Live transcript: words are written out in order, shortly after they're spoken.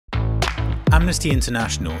Amnesty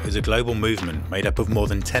International is a global movement made up of more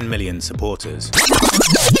than 10 million supporters.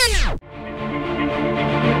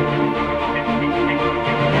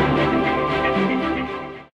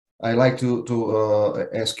 I'd like to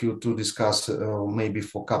ask you to discuss maybe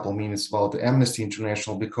for a couple of minutes about Amnesty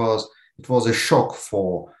International, because it was a shock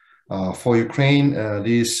for Ukraine. And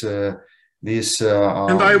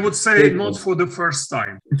I would say not for the first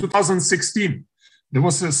time. In 2016, there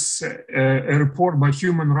was a report by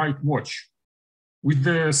Human Rights Watch with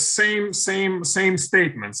the same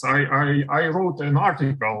statements. I wrote an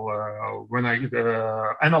article when I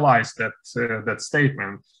analyzed that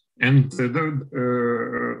statement and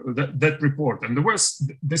that report. And there was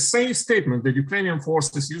the same statement that Ukrainian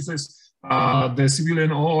forces uses the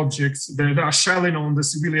civilian objects, they are shelling on the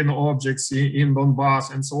civilian objects in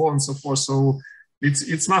Donbass and so on and so forth. So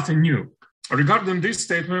it's nothing new. Regarding this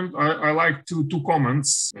statement, I like two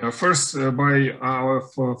comments. First, by our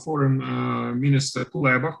foreign minister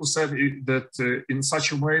Kuleba, who said that in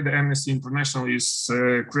such a way the Amnesty International is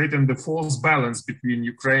creating the false balance between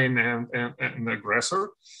Ukraine and the aggressor,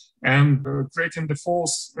 and creating the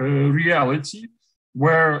false reality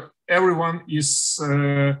where everyone is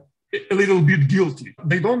a little bit guilty.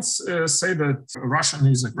 They don't say that Russian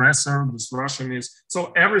is aggressor, this Russian is...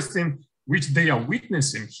 So everything which they are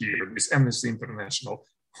witnessing here, this Amnesty International,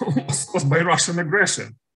 was caused by Russian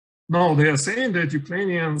aggression. No, they are saying that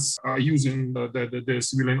Ukrainians are using the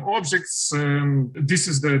civilian objects. This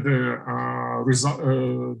is the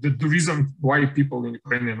reason why people in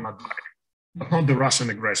Ukraine are not dying, but not the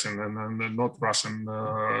Russian aggression and not Russian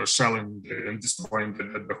shelling and destroying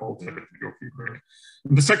the whole territory of Ukraine.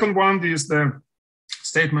 And the second one is the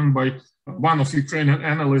statement by one of Ukrainian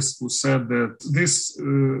analysts who said that this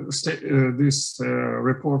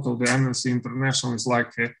report of the Amnesty International is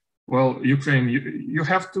like, well, Ukraine, you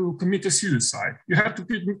have to commit a suicide. You have to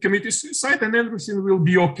commit a suicide and everything will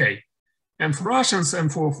be okay. And for Russians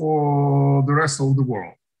and for the rest of the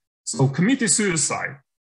world. So commit a suicide.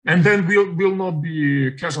 And then will not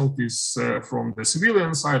be casualties from the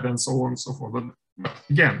civilian side and so on and so forth. But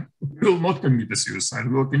again, we will not commit a suicide.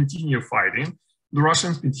 We will continue fighting. The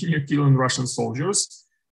Russians continue killing Russian soldiers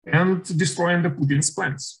and destroying the Putin's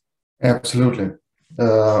plans. Absolutely.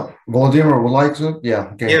 Volodymyr, would like to?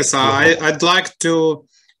 Yeah. Okay. Yes, I'd like to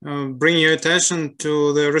bring your attention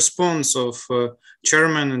to the response of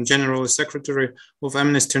Chairman and General Secretary of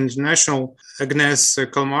Amnesty International, Agnes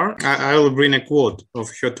Kalmar. I will bring a quote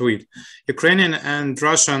of her tweet. Ukrainian and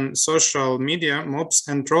Russian social media, mobs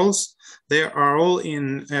and trolls, they are all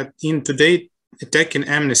in today attacking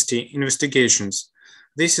Amnesty investigations.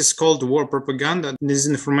 This is called war propaganda,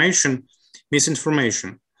 disinformation,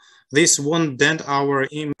 misinformation. This won't dent our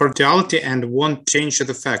impartiality and won't change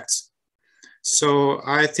the facts. So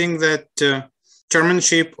I think that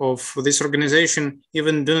chairmanship of this organization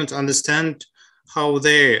even do not understand how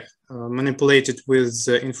they manipulated with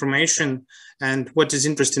information. And what is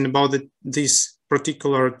interesting about this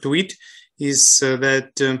particular tweet is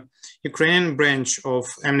that Ukrainian branch of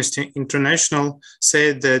Amnesty International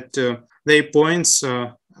said that their points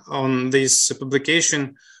on this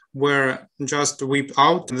publication were just wiped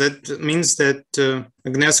out. That means that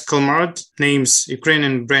Agnes Kalmar names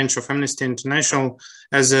Ukrainian branch of Amnesty International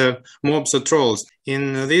as a mobs or trolls.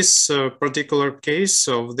 In this particular case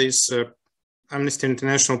of this Amnesty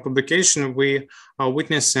International publication, we are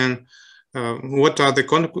witnessing what are the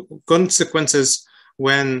consequences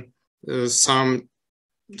when some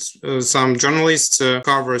journalists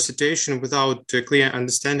cover a situation without a clear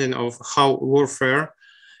understanding of how warfare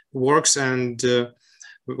works and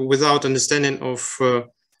without understanding of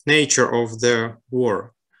nature of the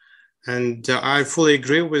war. And I fully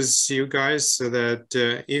agree with you guys that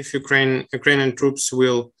if Ukrainian troops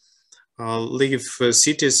will leave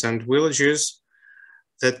cities and villages,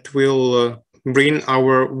 that will bring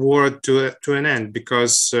our war to an end,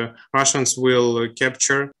 because Russians will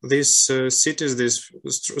capture these cities, these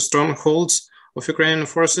strongholds of Ukrainian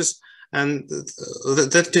forces, and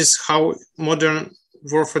that is how modern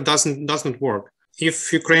warfare doesn't work.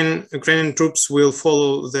 If Ukrainian troops will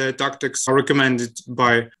follow the tactics recommended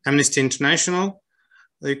by Amnesty International,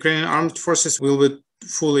 the Ukrainian armed forces will be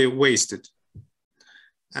fully wasted.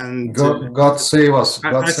 And God save us.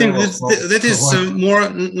 I think that is more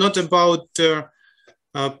not about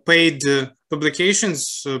paid publications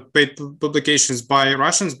by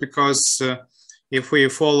Russians, because if we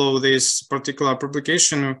follow this particular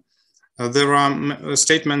publication, there are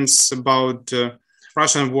statements about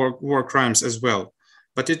Russian war crimes as well.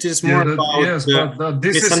 But it is more about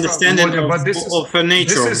misunderstanding of the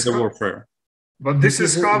nature of the warfare. But this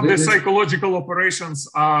is how the psychological operations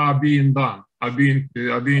are being done, are being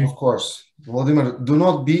of course. Volodymyr, do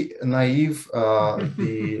not be naive.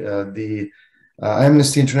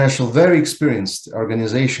 Amnesty International, very experienced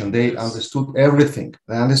organization. They understood everything.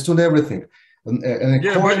 They understood everything.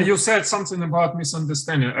 Yeah, but you said something about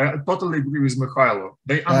misunderstanding. I totally agree with Mykhailo.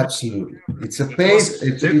 Absolutely, it's a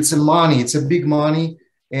it's a money. It's a big money.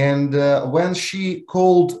 And when she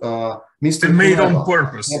called Mr. They made Kuleba, on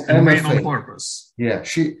purpose. And made on purpose. Yeah,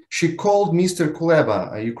 she called Mr. Kuleba,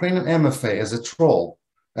 a Ukrainian MFA, as a troll,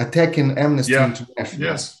 attacking Amnesty International.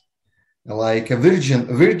 Yes. Like a virgin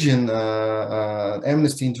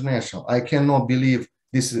Amnesty International. I cannot believe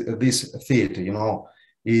this theater. You know,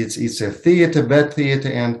 it's a theater, bad theater,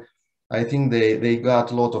 and I think they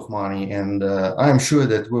got a lot of money. And I'm sure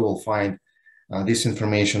that we will find this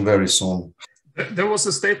information very soon. There was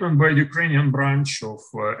a statement by the Ukrainian branch of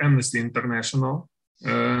Amnesty International,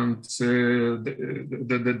 and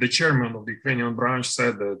the chairman of the Ukrainian branch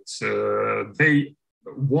said that they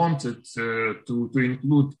wanted to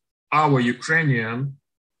include our Ukrainian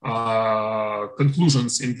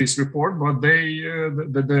conclusions in this report, but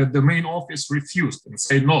the main office refused and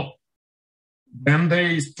said no. Then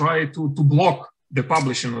they tried to block the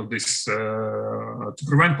publishing of this, to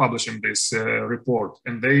prevent publishing this report.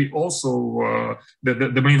 And they also,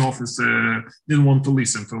 the main office didn't want to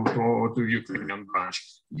listen to Ukrainian branch.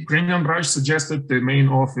 Ukrainian branch suggested the main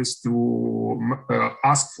office to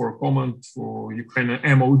ask for comment for Ukrainian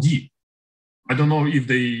MOD. I don't know if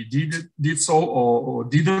they did so or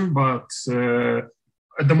didn't, but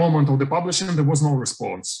at the moment of the publishing, there was no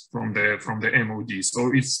response from the MOD. So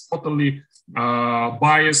it's totally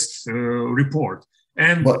biased report.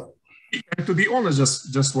 And to be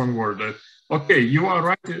honest, just one word. Okay, you are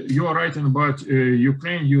right. You are writing about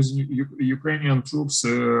Ukraine using Ukrainian troops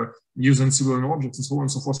using civilian objects and so on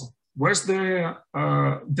and so forth. Where's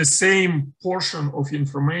the same portion of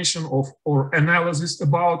information or analysis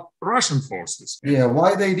about Russian forces? Yeah,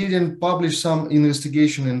 why they didn't publish some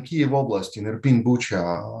investigation in Kiev Oblast, in Irpin, Bucha?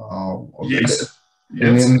 Yes.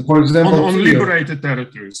 And for example, on Kyiv, liberated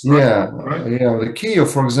territories. Right? The Kiev,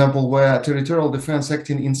 for example, where territorial defense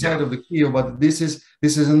acting inside of the Kiev, but this is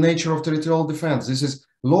the nature of territorial defense. This is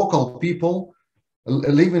local people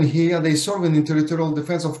living here. They serve in territorial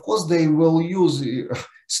defense. Of course, they will use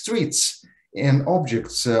streets and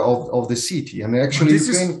objects of the city. And actually, this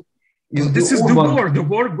is the war. The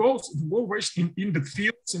war waged in the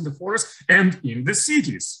fields, in the forests, and in the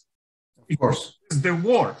cities. Of course, it's the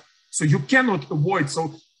war. So you cannot avoid.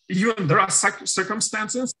 So even there are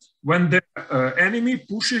circumstances when the enemy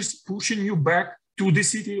pushing you back to the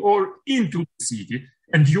city or into the city,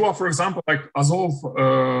 and you are, for example, like Azov,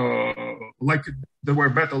 like there were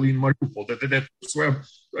battle in Mariupol, that were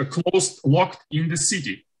closed, locked in the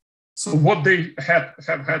city. So what they have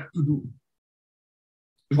had to do?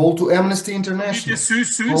 Call to Amnesty International.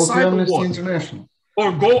 Suicide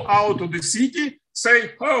or go out of the city.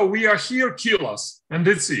 Say, oh, we are here, kill us, and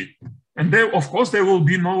that's it. And there, of course, there will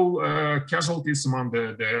be no casualties among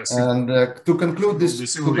the And to conclude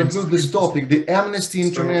this topic, the Amnesty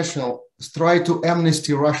International tried to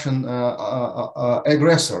amnesty Russian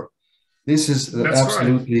aggressor. This is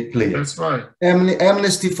absolutely clear. That's right.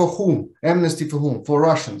 Amnesty for whom? Amnesty for whom? For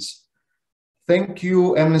Russians. Thank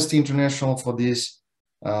you, Amnesty International, for this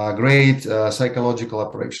great psychological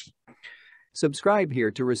operation. Subscribe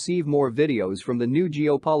here to receive more videos from the New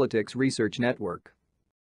Geopolitics Research Network.